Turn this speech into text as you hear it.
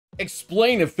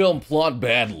Explain a film plot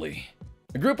badly.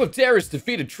 A group of terrorists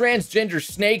defeat a transgender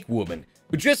snake woman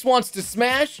who just wants to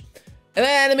smash. An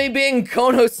anime being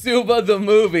Konosuba the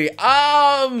movie.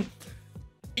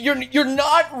 You're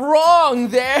not wrong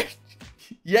there.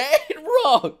 You ain't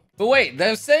wrong. But wait,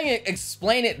 they're saying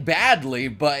explain it badly,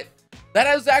 but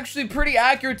that was actually pretty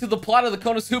accurate to the plot of the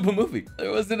Konosuba movie. There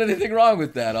wasn't anything wrong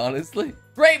with that, honestly.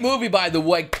 Great movie, by the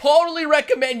way. Totally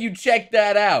recommend you check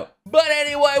that out. But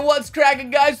anyway, what's cracking,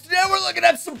 guys? Today we're looking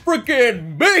at some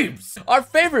freaking memes. Our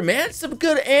favorite, man. Some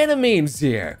good animes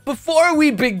here. Before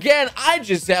we begin, I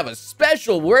just have a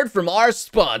special word from our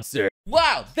sponsor.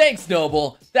 Wow, thanks,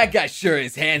 Noble. That guy sure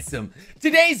is handsome.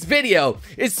 Today's video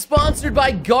is sponsored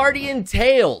by Guardian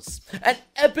Tales, an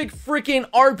epic freaking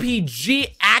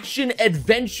RPG action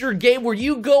adventure game where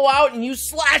you go out and you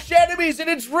slash enemies and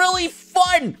it's really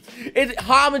fun. It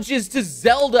homages to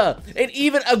Zelda and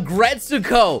even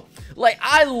Agretsuko. Like,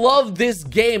 I love this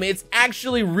game. It's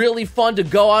actually really fun to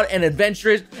go out and adventure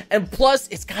it. And plus,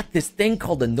 it's got this thing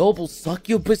called the Noble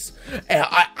Succubus. And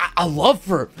I love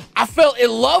her. I fell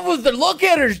in love with her. Look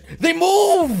at her. They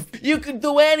move. You can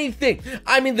do anything.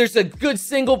 I mean, there's a good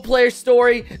single-player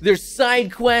story. There's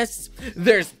side quests.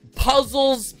 There's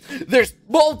puzzles. There's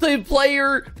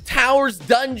multiplayer, towers,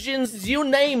 dungeons. You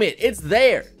name it. It's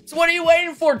there. So what are you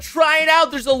waiting for? Try it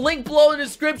out. There's a link below in the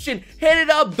description. Hit it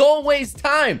up. Don't waste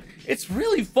time. It's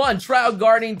really fun. Try out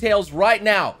Guardian Tales right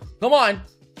now. Come on.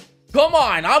 Come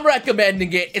on. I'm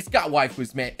recommending it. It's got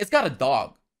waifus, man. It's got a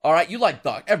dog. All right, you like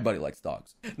dogs. Everybody likes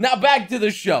dogs. Now back to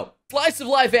the show. Slice of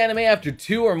life anime after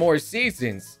 2 or more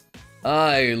seasons.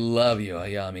 I love you,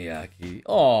 Ayami Aki.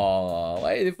 Aw,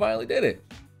 hey, they finally did it.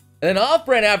 And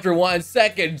off-brand after 1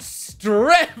 second.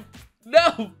 Strip.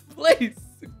 No, please.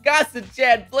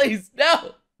 Casa-chan, please,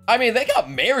 no. I mean, they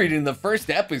got married in the first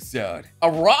episode.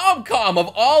 A rom-com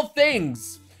of all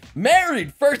things.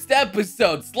 Married first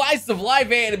episode. Slice of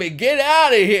life anime. Get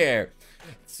out of here.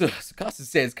 So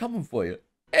Casa-chan's coming for you.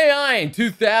 AI in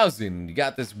 2000, you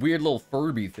got this weird little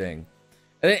Furby thing.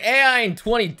 And then AI in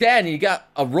 2010, you got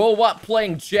a robot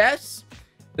playing chess.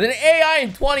 And then AI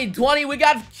in 2020, we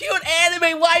got cute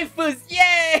anime waifus.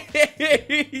 Yay!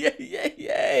 Yay,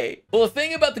 yay. Well, the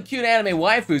thing about the cute anime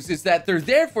waifus is that they're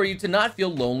there for you to not feel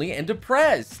lonely and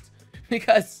depressed.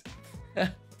 Because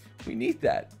we need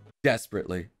that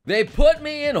desperately. They put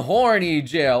me in horny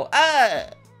jail.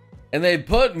 And they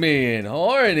put me in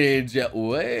horny jail.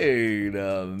 Wait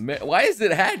a minute. Why is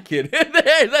it Hat Kid in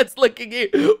there? That's looking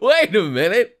at you. Wait a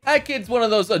minute. Hat Kid's one of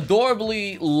those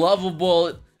adorably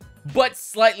lovable but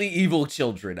slightly evil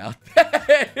children out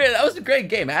there. That was a great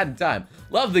game. I had time.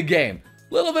 Love the game.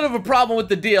 Little bit of a problem with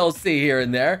the DLC here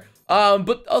and there.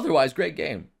 But otherwise, great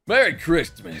game. Merry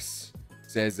Christmas,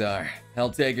 says our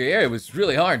Helltaker here. It was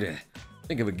really hard to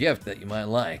think of a gift that you might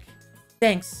like.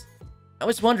 Thanks. I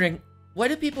was wondering, why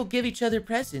do people give each other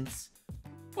presents?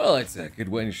 Well, it's a good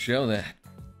way to show that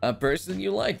a person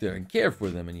you like them and care for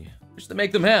them and you wish to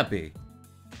make them happy.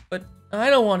 But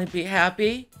I don't want to be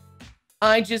happy.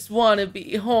 I just want to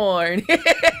be horned.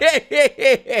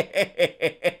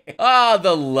 Oh,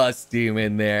 the lust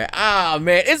demon there. Ah,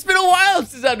 man. It's been a while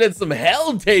since I've done some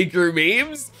Helltaker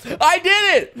memes. I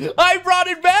did it. I brought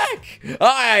it back.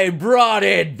 I brought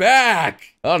it back.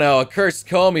 Oh, no. A cursed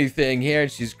Comey thing here,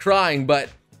 and she's crying, but...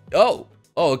 Oh,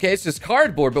 okay. It's just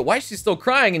cardboard, but why is she still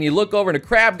crying? And you look over, and a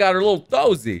crab got her little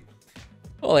toesy.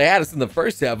 Well, they had us in the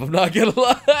first half. I'm not going to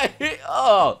lie.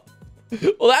 Oh.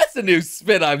 Well, that's a new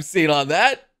spin I've seen on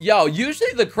that. Yo,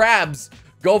 usually the crabs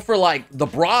go for like the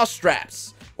bra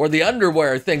straps or the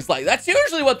underwear, things like that. That's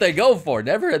usually what they go for.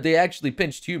 Never had they actually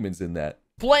pinched humans in that.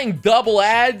 Playing double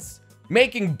ads,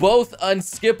 making both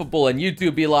unskippable, and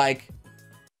YouTube be like,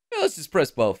 yeah, let's just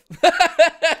press both.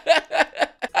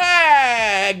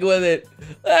 Heck with it.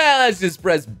 Let's just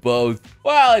press both.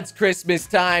 Well, it's Christmas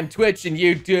time. Twitch and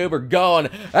YouTube are going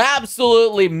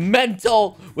absolutely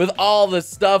mental with all the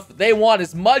stuff. They want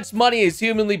as much money as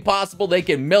humanly possible they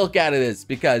can milk out of this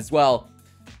because, well,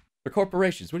 they're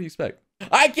corporations. What do you expect?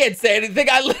 I can't say anything.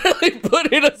 I literally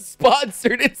put in a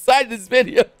sponsored inside this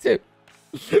video too,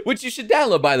 which you should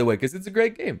download, by the way, because it's a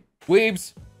great game.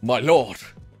 Weebs, my lord,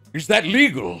 is that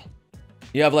legal?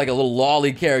 You have like a little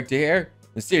lolly character here.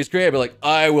 The series creator, like,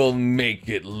 I will make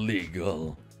it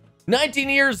legal. 19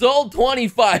 years old,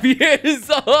 25 years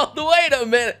old. Wait a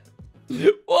minute.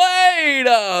 Wait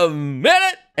a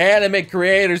minute. Anime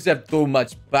creators have too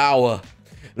much power.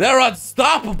 They're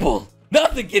unstoppable.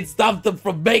 Nothing can stop them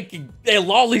from making their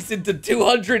lollies into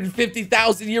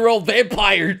 250,000-year-old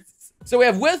vampires. So we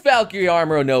have with Valkyrie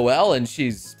armor Noelle, and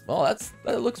she's, well,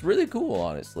 that looks really cool,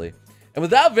 honestly. And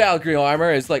without Valkyrie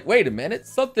armor, it's like, wait a minute,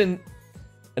 something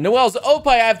And Noelle's Opie,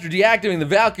 after deactivating the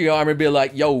Valkyrie armor, be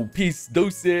like, yo, peace,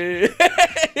 deuce. I'm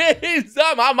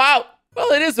out.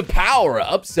 Well, it is a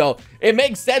power-up, so it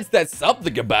makes sense that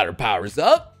something about her powers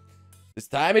up. This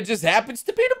time, it just happens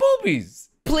to be the boobies.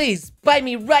 Please, buy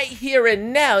me right here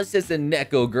and now, says the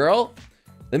Neko girl.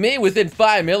 The me, within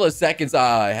 5 milliseconds,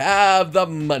 I have the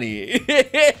money.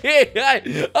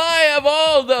 I have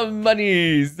all the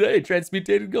monies. Hey,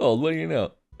 transmutated gold, what do you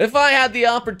know? If I had the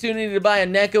opportunity to buy a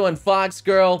Neko and Fox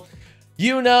girl,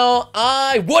 you know,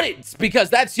 I wouldn't, because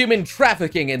that's human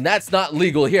trafficking and that's not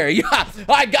legal here. Yeah,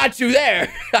 I got you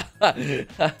there.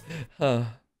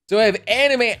 So I have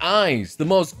anime eyes, the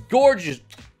most gorgeous,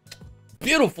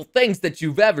 beautiful things that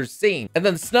you've ever seen. And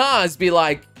then Snaz be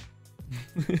like,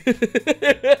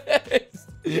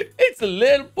 it's a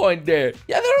little point there.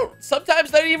 Yeah,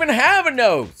 sometimes they don't even have a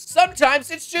nose.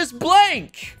 Sometimes it's just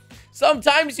blank.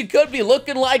 Sometimes you could be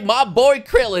looking like my boy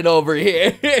Krillin over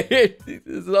here.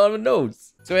 It's not a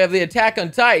nose. So we have the Attack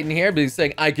on Titan here, but he's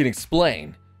saying, I can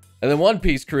explain. And then One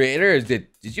Piece creator, did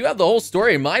you have the whole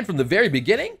story in mind from the very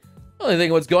beginning? I only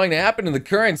think what's going to happen in the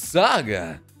current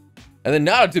saga. And then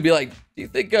Naruto be like, do you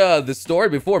think the story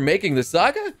before making the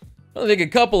saga? I only think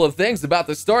a couple of things about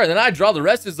the story, and then I draw the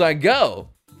rest as I go.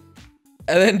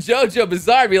 And then Jojo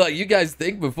Bizarre be like, you guys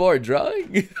think before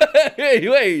drawing? Hey,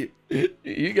 wait.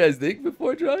 You guys think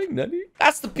before drawing? None?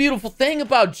 That's the beautiful thing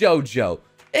about JoJo.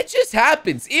 It just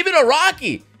happens. Even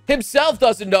Araki himself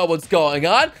doesn't know what's going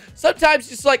on. Sometimes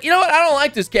just like, you know what? I don't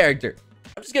like this character.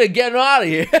 I'm just gonna get him out of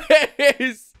here.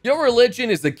 Your religion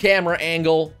is the camera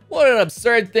angle. What an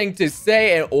absurd thing to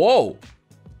say. And whoa.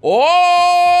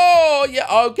 Oh, yeah,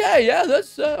 okay, yeah,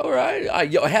 that's all right.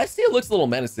 Yo, Hestia looks a little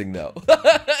menacing, though.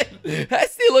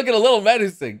 Hestia looking a little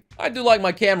menacing. I do like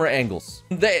my camera angles.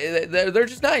 They're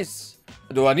just nice.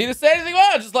 Do I need to say anything?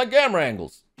 Oh, just like camera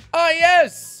angles. Oh,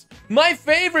 yes, my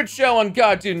favorite show on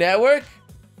Cartoon Network,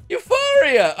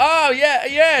 Euphoria. Oh, yeah,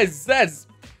 yes, that's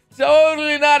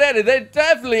totally not edited. They're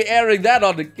definitely airing that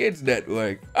on the Kids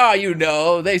Network. Oh, you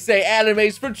know, they say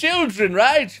anime's for children,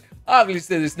 right?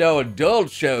 Obviously, there's no adult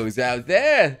shows out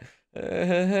there.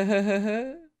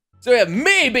 So we have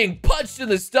me being punched in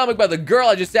the stomach by the girl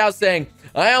I just out saying,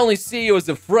 I only see you as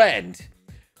a friend.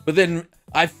 But then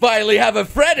I finally have a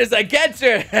friend as I get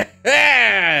her.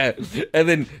 And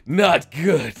then, not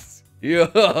good.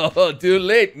 Yo, too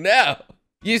late now.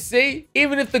 You see,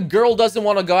 even if the girl doesn't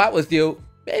want to go out with you,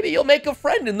 maybe you'll make a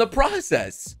friend in the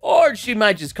process. Or she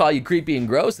might just call you creepy and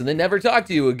gross and then never talk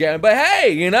to you again. But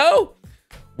hey, you know?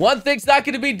 One thing's not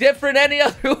going to be different any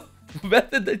other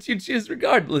method that you choose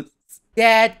regardless.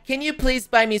 Dad, can you please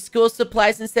buy me school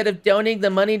supplies instead of donating the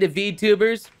money to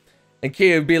VTubers? And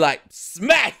Kia would be like,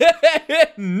 smack!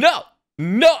 No,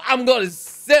 I'm going to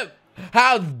simp.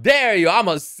 How dare you? I'm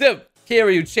a simp.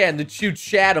 Kiryu-chan, the true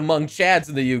Chad among Chads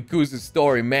in the Yakuza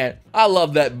story, man. I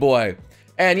love that boy.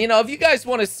 And, you know, if you guys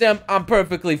want to simp, I'm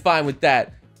perfectly fine with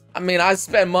that. I mean, I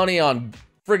spend money on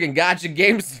friggin' gacha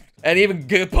games and even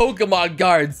Pokemon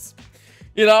cards.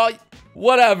 You know,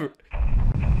 whatever.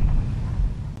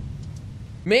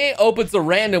 Me opens a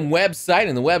random website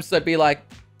and the website be like,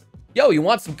 yo, you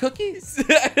want some cookies?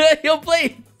 Yo,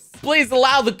 please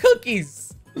allow the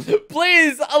cookies.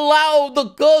 Please allow the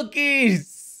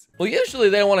cookies. Well, usually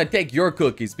they want to take your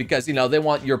cookies because, you know, they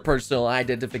want your personal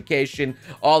identification,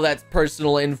 all that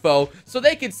personal info, so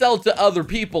they can sell it to other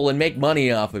people and make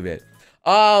money off of it.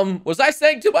 Was I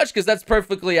saying too much? Because that's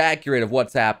perfectly accurate of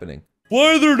what's happening.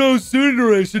 Why are there no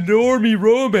tsunderes in the normie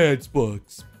romance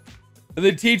books? And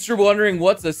the teacher wondering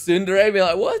what's a tsundere, be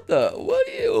like, what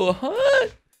are you, huh?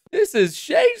 This is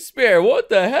Shakespeare, what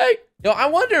the heck? Yo, I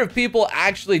wonder if people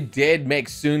actually did make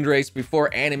tsunderes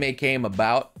before anime came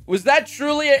about. Was that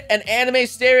truly an anime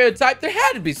stereotype? There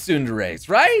had to be tsunderes,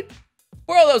 right?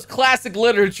 Where are those classic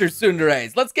literature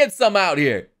tsunderes? Let's get some out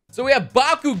here. So we have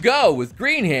Bakugo with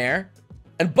green hair,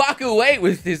 and Baku 8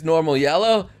 with his normal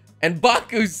yellow, and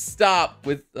Baku Stop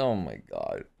with, oh my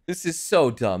god. This is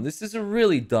so dumb. This is a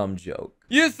really dumb joke.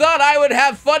 You thought I would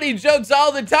have funny jokes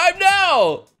all the time?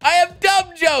 No! I have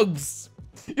dumb jokes!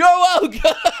 You're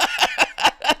welcome!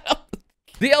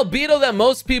 The albedo that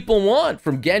most people want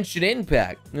from Genshin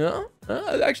Impact. No?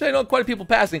 Actually, I know quite a few people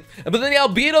passing. But then the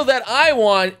albedo that I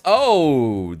want,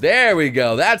 oh, there we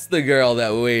go. That's the girl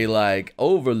that we like.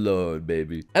 Overload,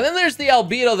 baby. And then there's the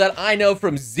albedo that I know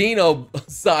from Xeno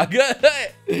Saga.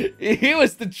 He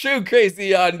was the true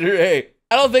crazy yandere.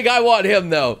 I don't think I want him,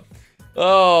 though.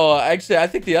 Oh, actually, I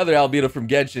think the other albedo from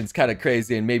Genshin's kind of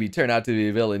crazy and maybe turn out to be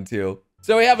a villain, too.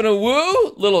 So we have an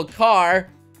Awoo, little car,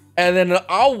 and then an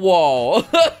Awwal.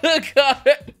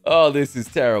 Oh, this is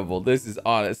terrible. This is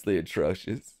honestly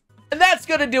atrocious. And that's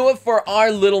gonna do it for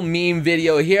our little meme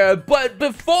video here. But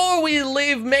before we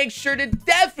leave, make sure to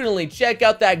definitely check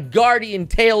out that Guardian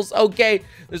Tales, okay?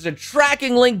 There's a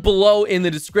tracking link below in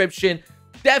the description.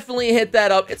 Definitely hit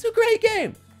that up. It's a great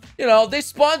game. You know, they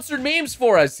sponsored memes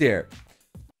for us here.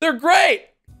 They're great.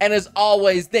 And as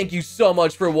always, thank you so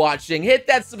much for watching. Hit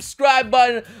that subscribe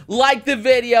button, like the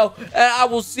video, and I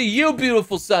will see you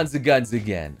beautiful sons of guns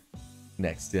again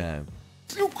next time.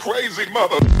 You crazy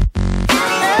mother.